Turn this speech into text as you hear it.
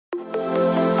If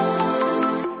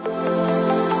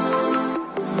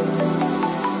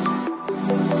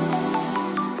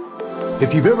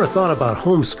you've ever thought about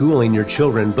homeschooling your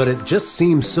children, but it just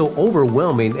seems so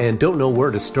overwhelming and don't know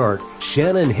where to start,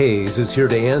 Shannon Hayes is here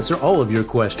to answer all of your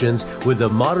questions with the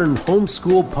Modern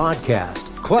Homeschool Podcast.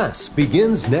 Class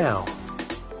begins now.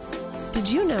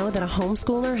 Did you know that a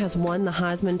homeschooler has won the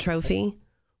Heisman Trophy?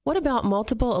 What about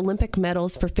multiple Olympic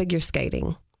medals for figure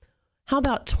skating? How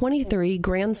about 23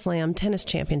 Grand Slam tennis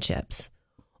championships?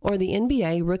 Or the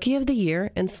NBA Rookie of the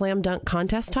Year and Slam Dunk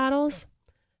contest titles?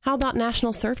 How about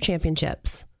national surf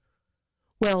championships?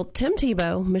 Well, Tim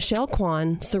Tebow, Michelle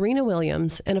Kwan, Serena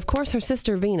Williams, and of course her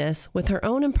sister Venus, with her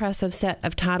own impressive set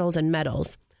of titles and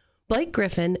medals. Blake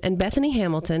Griffin and Bethany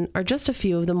Hamilton are just a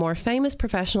few of the more famous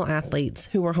professional athletes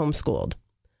who were homeschooled.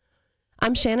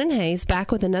 I'm Shannon Hayes,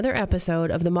 back with another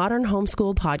episode of the Modern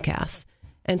Homeschool Podcast.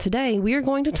 And today we are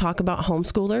going to talk about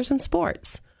homeschoolers and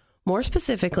sports. More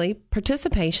specifically,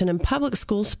 participation in public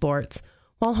school sports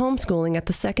while homeschooling at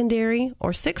the secondary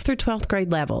or 6th through 12th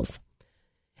grade levels.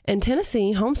 In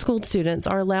Tennessee, homeschooled students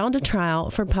are allowed to try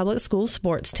out for public school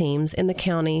sports teams in the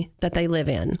county that they live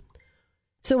in.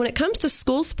 So when it comes to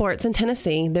school sports in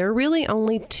Tennessee, there are really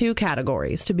only two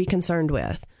categories to be concerned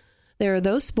with. There are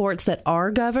those sports that are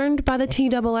governed by the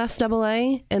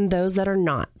TSSAA and those that are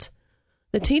not.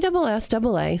 The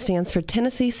TSSAA stands for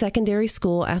Tennessee Secondary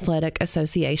School Athletic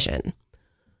Association.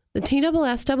 The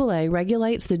TSSAA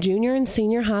regulates the junior and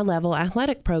senior high level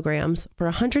athletic programs for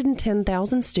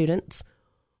 110,000 students,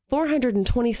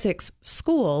 426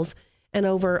 schools, and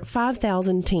over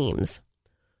 5,000 teams.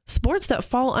 Sports that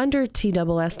fall under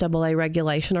TSSAA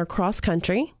regulation are cross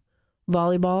country,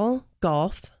 volleyball,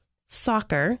 golf,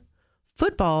 soccer,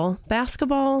 football,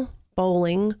 basketball,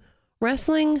 bowling,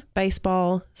 wrestling,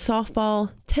 baseball,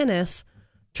 softball, tennis,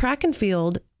 track and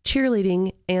field,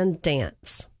 cheerleading, and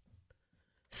dance.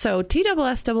 So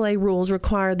TSSAA rules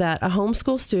require that a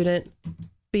homeschool student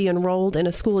be enrolled in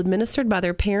a school administered by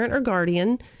their parent or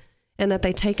guardian and that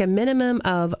they take a minimum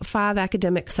of 5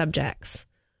 academic subjects.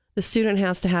 The student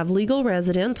has to have legal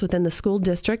residence within the school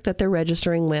district that they're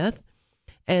registering with.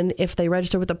 And if they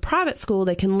register with a private school,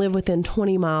 they can live within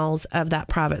 20 miles of that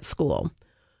private school.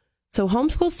 So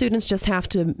homeschool students just have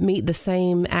to meet the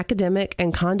same academic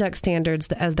and conduct standards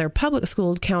as their public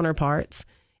school counterparts.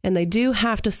 And they do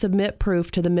have to submit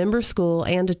proof to the member school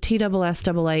and to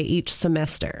TSSAA each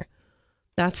semester.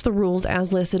 That's the rules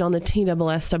as listed on the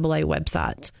TSSAA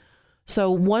website.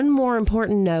 So one more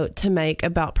important note to make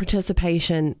about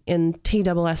participation in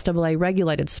TSSAA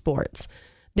regulated sports.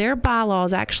 Their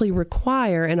bylaws actually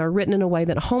require and are written in a way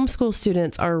that homeschool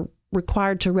students are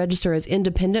required to register as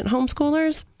independent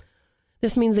homeschoolers.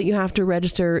 This means that you have to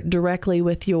register directly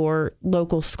with your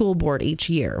local school board each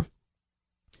year.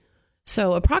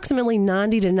 So approximately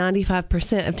 90 to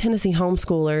 95% of Tennessee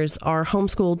homeschoolers are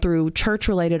homeschooled through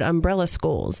church-related umbrella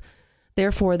schools.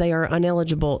 Therefore, they are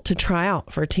ineligible to try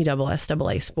out for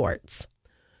TSSAA sports.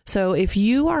 So if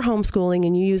you are homeschooling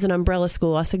and you use an umbrella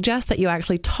school, I suggest that you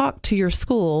actually talk to your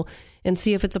school and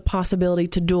see if it's a possibility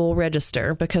to dual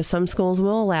register, because some schools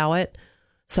will allow it,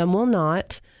 some will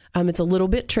not. It's a little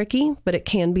bit tricky, but it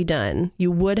can be done. You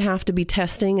would have to be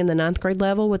testing in the 9th grade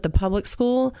level with the public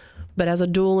school, but as a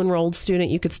dual enrolled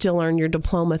student, you could still earn your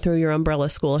diploma through your umbrella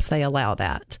school if they allow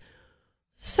that.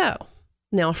 So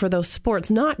now for those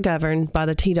sports not governed by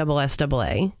the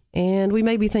TSSAA, and we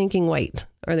may be thinking, wait,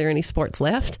 are there any sports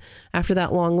left after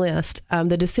that long list?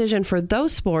 The decision for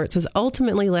those sports is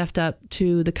ultimately left up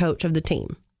to the coach of the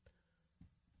team.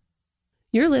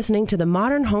 You're listening to the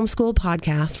Modern Homeschool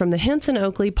Podcast from the Henson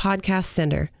Oakley Podcast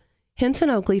Center. Henson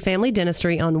Oakley Family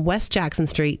Dentistry on West Jackson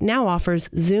Street now offers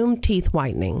Zoom teeth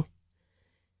whitening.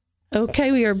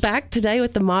 Okay, we are back today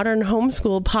with the Modern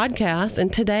Homeschool Podcast,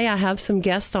 and today I have some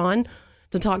guests on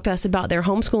to talk to us about their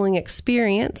homeschooling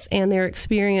experience and their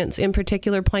experience in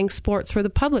particular playing sports for the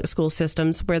public school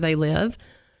systems where they live.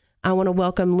 I want to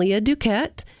welcome Leah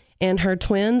Duquette and her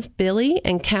twins, Billy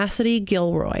and Cassidy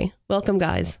Gilroy. Welcome,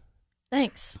 guys.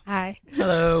 Thanks. Hi.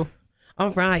 Hello.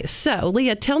 All right. So,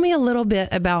 Leah, tell me a little bit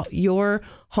about your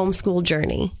homeschool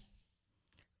journey.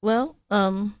 Well,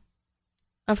 I've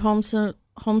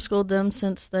homeschooled them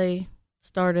since they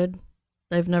started.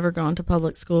 They've never gone to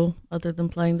public school other than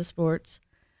playing the sports.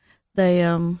 They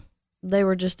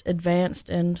were just advanced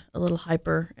and a little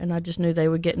hyper, and I just knew they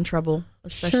would get in trouble.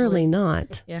 Especially. Surely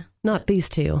not. Yeah. Not these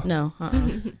two. No.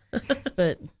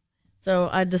 But so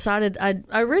I decided, I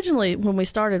originally, when we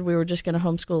started, we were just going to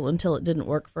homeschool until it didn't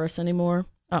work for us anymore.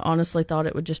 I honestly thought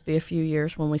it would just be a few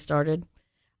years when we started.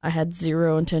 I had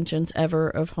zero intentions ever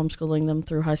of homeschooling them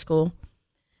through high school.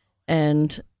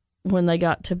 And when they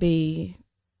got to be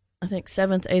I think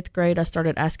 7th, 8th grade, I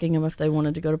started asking them if they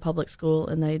wanted to go to public school,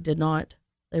 and they did not.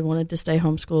 They wanted to stay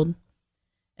homeschooled.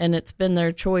 And it's been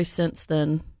their choice since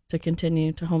then to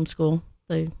continue to homeschool.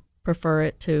 They prefer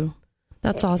it too.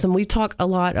 That's awesome. We talk a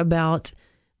lot about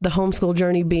the homeschool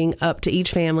journey being up to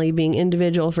each family, being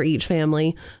individual for each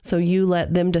family. So you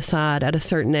let them decide at a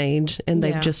certain age, and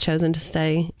they've just chosen to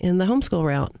stay in the homeschool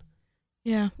route.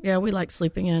 Yeah, we like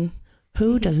sleeping in.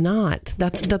 Who does not?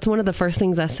 That's one of the first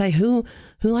things I say. Who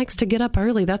likes to get up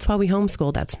early? That's why we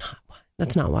homeschool. That's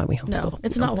not why we homeschool. No,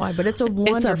 it's not why, but it's a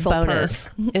wonderful bonus.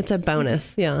 Perk. It's a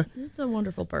bonus. Yeah. It's a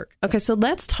wonderful perk. Okay, so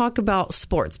let's talk about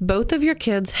sports. Both of your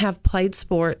kids have played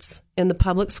sports in the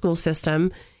public school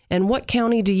system. And what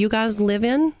county do you guys live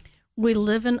in? We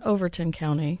live in Overton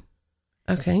County.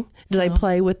 Okay. Do they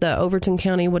play with the Overton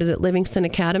County, what is it, Livingston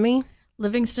Academy?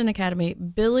 Livingston Academy.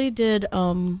 Billy did,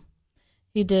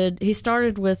 he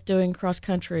started with doing cross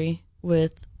country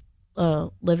with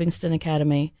Livingston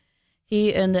Academy.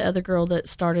 He and the other girl that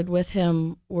started with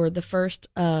him were the first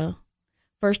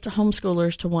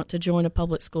homeschoolers to want to join a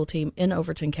public school team in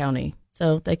Overton County.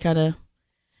 So they kind of,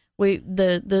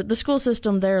 the school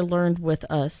system there learned with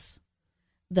us.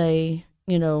 They,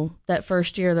 that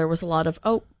first year there was a lot of,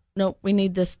 oh, no, we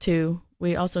need this too.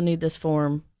 We also need this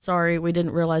form. Sorry, we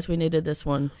didn't realize we needed this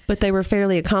one. But they were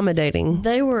fairly accommodating.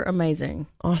 They were amazing.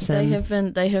 Awesome.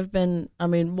 They have been,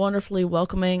 wonderfully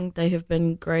welcoming. They have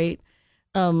been great.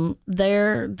 The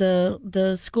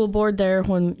school board there,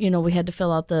 when, we had to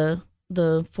fill out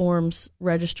the forms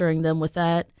registering them with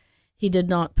that, he did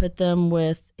not put them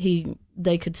with,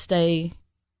 they could stay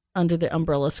under the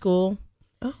umbrella school.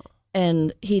 Oh.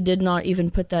 And he did not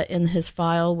even put that in his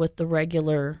file with the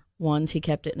regular ones. He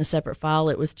kept it in a separate file.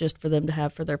 It was just for them to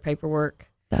have for their paperwork.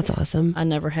 That's awesome. I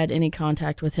never had any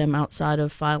contact with him outside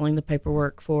of filing the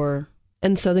paperwork for.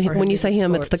 And so when you say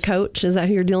him, sports. It's the coach? Is that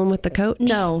who you're dealing with, the coach?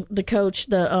 No, the coach,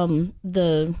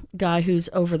 the guy who's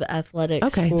over the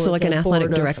athletics. Okay, so like an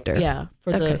athletic director.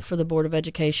 For the Board of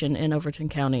Education in Overton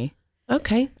County.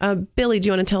 Okay. Billy, do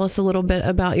you want to tell us a little bit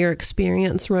about your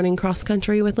experience running cross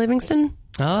country with Livingston?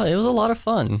 It was a lot of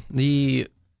fun. The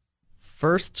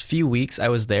first few weeks I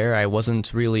was there,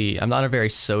 I'm not a very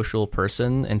social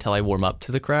person until I warm up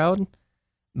to the crowd.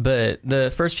 But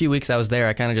the first few weeks I was there,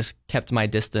 I kind of just kept my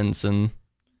distance and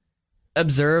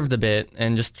observed a bit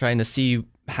and just trying to see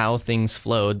how things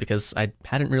flowed, because I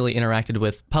hadn't really interacted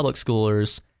with public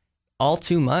schoolers all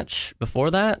too much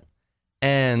before that.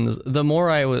 And the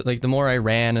more I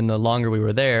ran and the longer we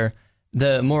were there,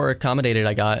 the more accommodated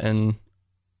I got, and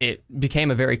it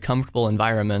became a very comfortable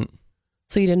environment.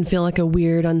 So you didn't feel like a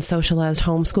weird, unsocialized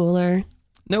homeschooler?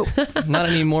 Nope, not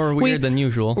any more weird than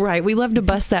usual. Right, we love to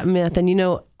bust that myth,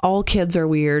 and all kids are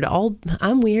weird.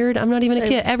 I'm weird. I'm not even a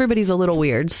kid. Everybody's a little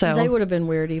weird. So they would have been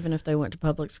weird even if they went to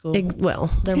public school.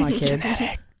 They're my kids.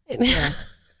 Yeah.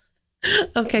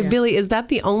 Okay, yeah. Billy, is that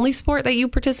the only sport that you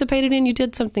participated in? You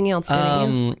did something else,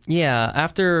 didn't you? Yeah,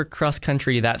 after cross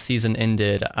country that season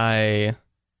ended, I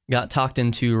got talked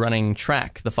into running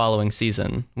track the following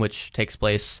season, which takes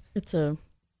place. It's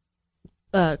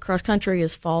cross country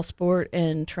is fall sport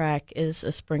and track is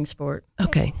a spring sport.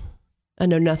 Okay. I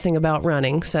know nothing about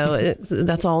running, so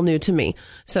that's all new to me.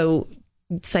 So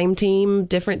same team,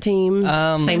 different team,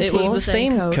 same it school? It was the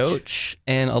same coach,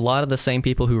 and a lot of the same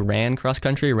people who ran cross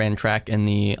country ran track in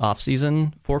the off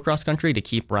season for cross country to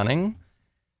keep running,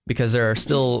 because there are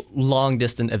still long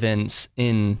distance events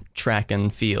in track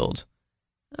and field.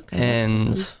 Okay.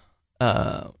 And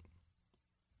awesome.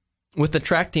 With the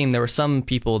track team, there were some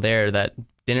people there that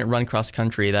didn't run cross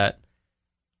country that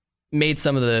made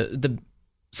some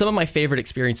of my favorite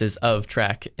experiences of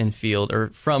track and field,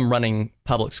 or from running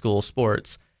public school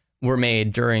sports, were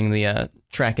made during the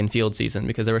track and field season,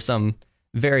 because there were some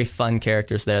very fun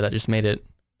characters there that just made it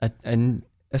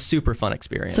a super fun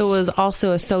experience. So it was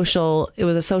also a social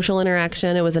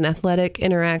interaction. It was an athletic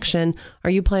interaction. Are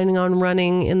you planning on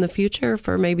running in the future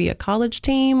for maybe a college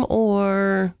team,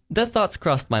 or? The thoughts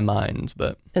crossed my mind,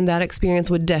 but. And that experience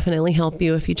would definitely help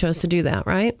you if you chose to do that,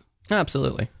 right?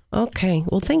 Absolutely. Okay.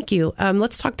 Well, thank you.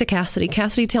 Let's talk to Cassidy.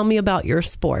 Cassidy, tell me about your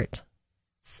sport.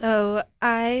 So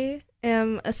I'm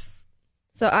a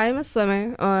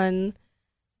swimmer on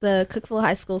the Cookeville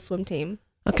High School swim team.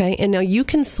 Okay. And now you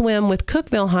can swim with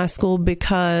Cookeville High School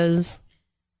because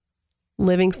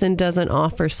Livingston doesn't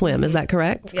offer swim. Is that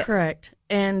correct? Yes. Correct.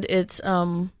 And it's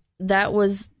that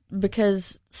was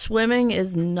because swimming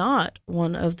is not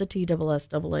one of the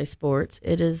TSSAA sports.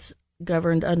 It is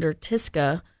governed under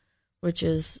TISCA, which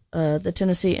is the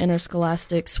Tennessee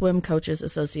Interscholastic Swim Coaches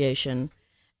Association,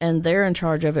 and they're in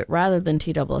charge of it rather than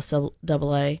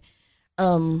TSSAA.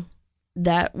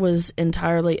 that was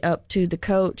entirely up to the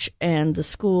coach and the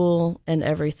school and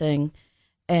everything.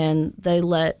 And they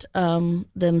let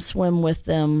them swim with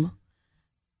them.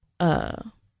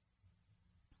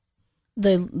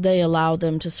 They allow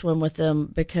them to swim with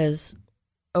them because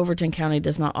Overton County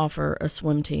does not offer a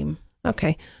swim team.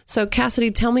 Okay. So,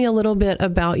 Cassidy, tell me a little bit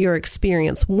about your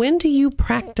experience. When do you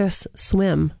practice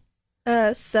swim?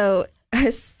 So I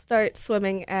start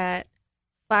swimming at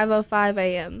 5:05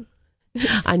 a.m.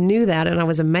 I knew that, and I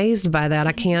was amazed by that.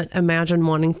 I can't imagine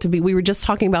wanting to be. We were just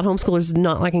talking about homeschoolers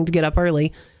not liking to get up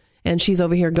early, and she's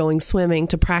over here going swimming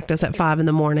to practice at 5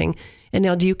 a.m. And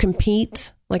now, do you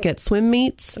compete like at swim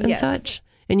meets and Yes. such?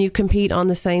 And you compete on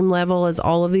the same level as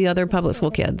all of the other public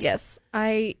school kids? Yes.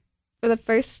 For the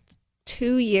first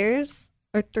 2 years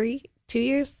or 2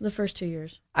 years, The first 2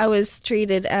 years. I was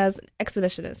treated as an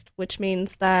exhibitionist, which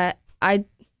means I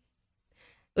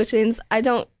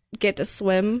don't get to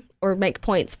swim or make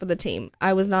points for the team.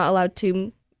 I was not allowed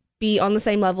to be on the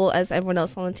same level as everyone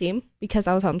else on the team because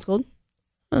I was homeschooled.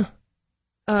 Huh.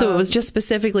 So it was just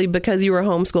specifically because you were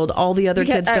homeschooled. All the other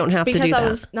kids don't have to do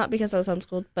that. Not because I was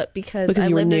homeschooled, but because Because I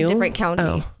you were lived in new? a different county.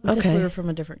 Oh, Because okay. we were from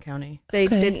a different county. They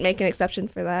Okay. didn't make an exception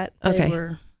for that.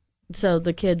 Okay. So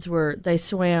the kids they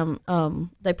swam,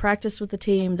 they practiced with the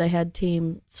team, they had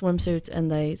team swimsuits,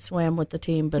 and they swam with the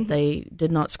team, but they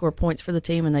did not score points for the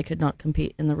team, and they could not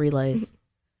compete in the relays.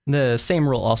 The same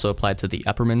rule also applied to the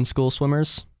Upperman school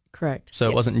swimmers. Correct. So it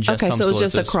Yes. wasn't just Okay, so it was homeschoolers,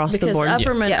 just it was- across the Because board.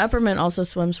 Yes. Upperman also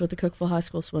swims with the Cookeville High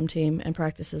School swim team and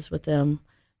practices with them,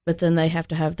 but then they have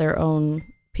to have their own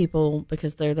people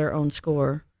because they're their own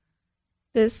score.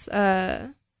 This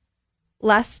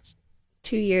last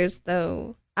 2 years,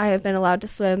 though, I have been allowed to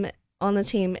swim on the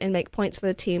team and make points for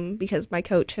the team because my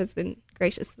coach has been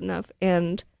gracious enough.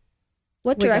 And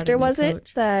what We got a director new was coach.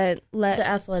 it that let The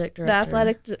athletic director. the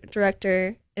athletic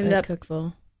director ended at up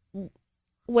Cookeville.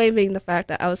 waiving the fact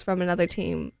that I was from another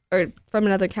team or from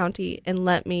another county and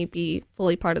let me be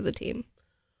fully part of the team.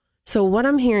 So what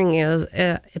I'm hearing is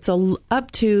it's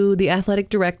up to the athletic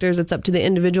directors. It's up to the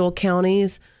individual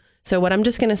counties. So what I'm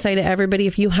just going to say to everybody,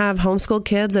 if you have homeschool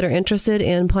kids that are interested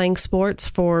in playing sports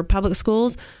for public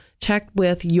schools, check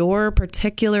with your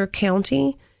particular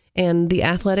county and the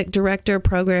athletic director,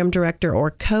 program director,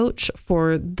 or coach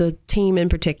for the team in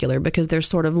particular, because there's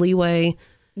sort of leeway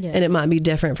Yes. and it might be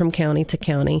different from county to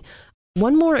county.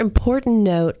 One more important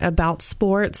note about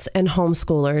sports and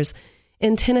homeschoolers.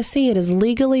 In Tennessee, it is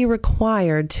legally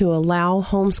required to allow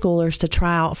homeschoolers to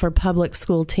try out for public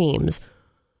school teams.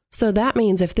 So that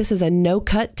means if this is a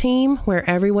no-cut team where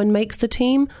everyone makes the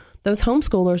team, those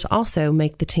homeschoolers also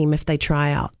make the team if they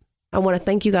try out. I want to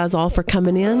thank you guys all for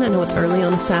coming in. I know it's early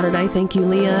on a Saturday. Thank you,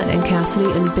 Leah and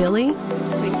Cassidy and Billy.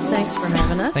 Thanks for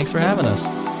having us. Thanks for having us.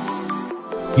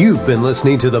 You've been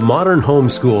listening to The Modern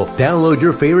Homeschool. Download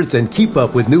your favorites and keep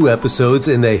up with new episodes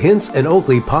in the Hints and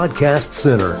Oakley Podcast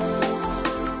Center.